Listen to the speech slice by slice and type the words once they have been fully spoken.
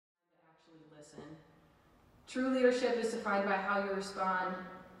person. True leadership is defined by how you respond,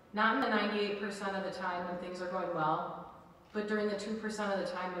 not in the 98% of the time when things are going well, but during the 2% of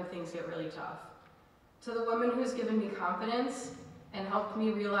the time when things get really tough. To the woman who's given me confidence and helped me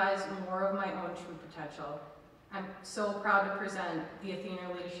realize more of my own true potential, I'm so proud to present the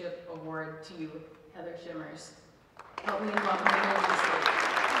ATHENA Leadership Award to you, Heather Schimmers. Help me in welcoming her to the stage.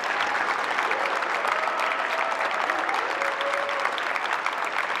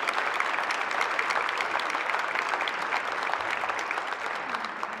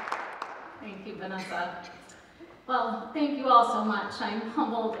 Thank you, Vanessa. Well, thank you all so much. I'm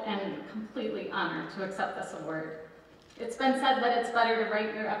humbled and completely honored to accept this award. It's been said that it's better to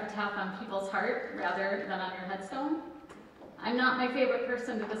write your epitaph on people's heart rather than on your headstone. I'm not my favorite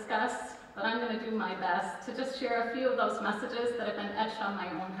person to discuss, but I'm going to do my best to just share a few of those messages that have been etched on my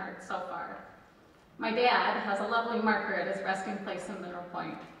own heart so far. My dad has a lovely marker at his resting place in Mineral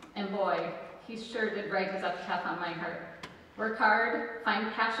Point, and boy, he sure did write his epitaph on my heart. Work hard,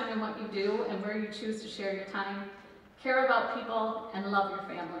 find passion in what you do and where you choose to share your time, care about people, and love your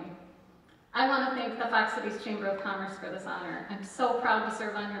family. I want to thank the Fox Cities Chamber of Commerce for this honor. I'm so proud to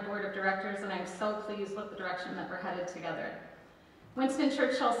serve on your board of directors, and I'm so pleased with the direction that we're headed together. Winston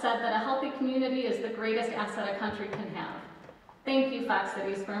Churchill said that a healthy community is the greatest asset a country can have. Thank you, Fox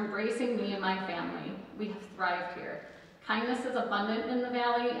Cities, for embracing me and my family. We have thrived here. Kindness is abundant in the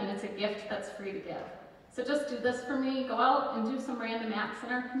Valley, and it's a gift that's free to give. So just do this for me, go out and do some random acts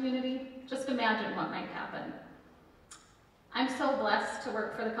in our community. Just imagine what might happen. I'm so blessed to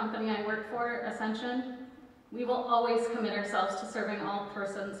work for the company I work for, Ascension. We will always commit ourselves to serving all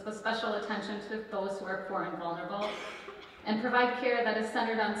persons with special attention to those who are poor and vulnerable, and provide care that is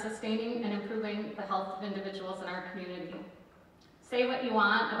centered on sustaining and improving the health of individuals in our community. Say what you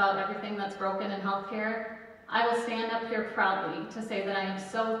want about everything that's broken in healthcare. I will stand up here proudly to say that I am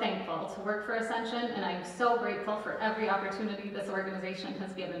so thankful to work for Ascension, and I am so grateful for every opportunity this organization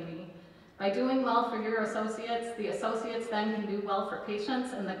has given me. By doing well for your associates, the associates then can do well for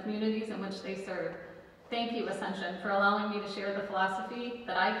patients and the communities in which they serve. Thank you, Ascension, for allowing me to share the philosophy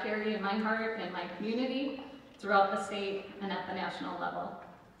that I carry in my heart and my community throughout the state and at the national level.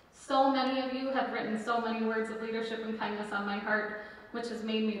 So many of you have written so many words of leadership and kindness on my heart, which has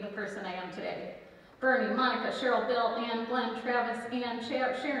made me the person I am today. Bernie, Monica, Cheryl, Bill, Ann, Glenn, Travis, Ann,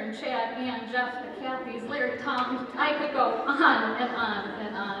 Sharon, Chad, Ann, Jeff, the Kathys, Larry, Tom. I could go on and on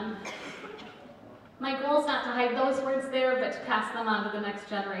and on. My goal is not to hide those words there, but to pass them on to the next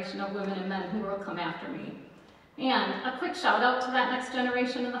generation of women and men who will come after me. And a quick shout out to that next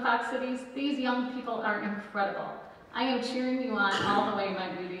generation in the Fox Cities. These young people are incredible. I am cheering you on all the way, my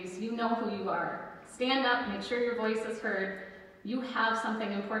beauties. You know who you are. Stand up, make sure your voice is heard. You have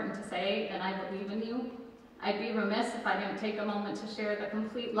something important to say, and I believe in you. I'd be remiss if I didn't take a moment to share the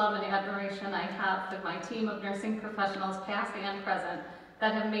complete love and admiration I have for my team of nursing professionals, past and present,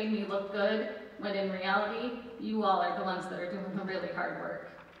 that have made me look good, when in reality, you all are the ones that are doing the really hard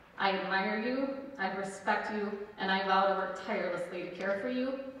work. I admire you, I respect you, and I vow to work tirelessly to care for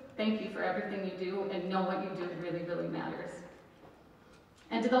you. Thank you for everything you do, and know what you do really, really matters.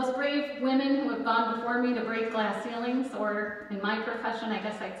 And to those brave women who have gone before me to break glass ceilings, or in my profession, I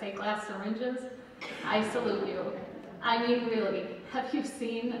guess I'd say glass syringes, I salute you. I mean, really, have you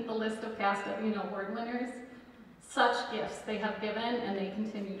seen the list of past ATHENA Award winners? Such gifts they have given, and they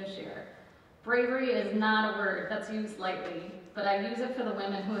continue to share. Bravery is not a word that's used lightly, but I use it for the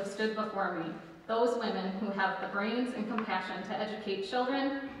women who have stood before me, those women who have the brains and compassion to educate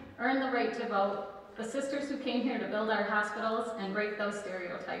children, earn the right to vote, the sisters who came here to build our hospitals and break those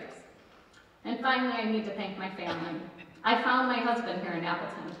stereotypes. And finally, I need to thank my family. I found my husband here in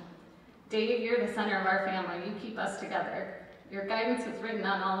Appleton. Dave, you're the center of our family. You keep us together. Your guidance is written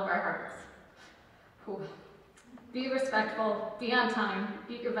on all of our hearts. Whew. Be respectful, be on time,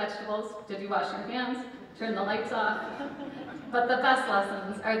 eat your vegetables. Did you wash your hands? Turn the lights off. But the best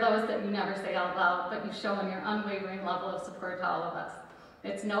lessons are those that you never say out loud, but you show in your unwavering level of support to all of us.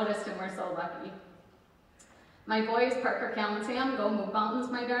 It's noticed, and we're so lucky. My boys, Parker, Cal, and Sam, go move mountains,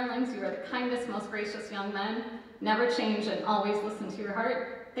 my darlings. You are the kindest, most gracious young men. Never change and always listen to your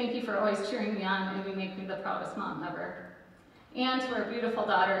heart. Thank you for always cheering me on, and you make me the proudest mom ever. And to our beautiful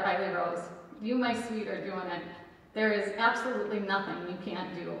daughter, Eiley Rose, you, my sweet, are doing it. There is absolutely nothing you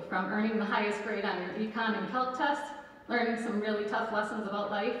can't do, from earning the highest grade on your econ and calc test, learning some really tough lessons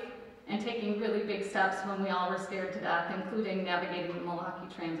about life, and taking really big steps when we all were scared to death, including navigating the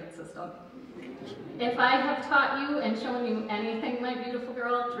Milwaukee transit system. If I have taught you and shown you anything, my beautiful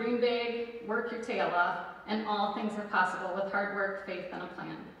girl, dream big, work your tail off, and all things are possible with hard work, faith, and a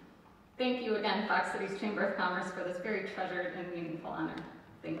plan. Thank you again, Fox Cities Chamber of Commerce, for this very treasured and meaningful honor.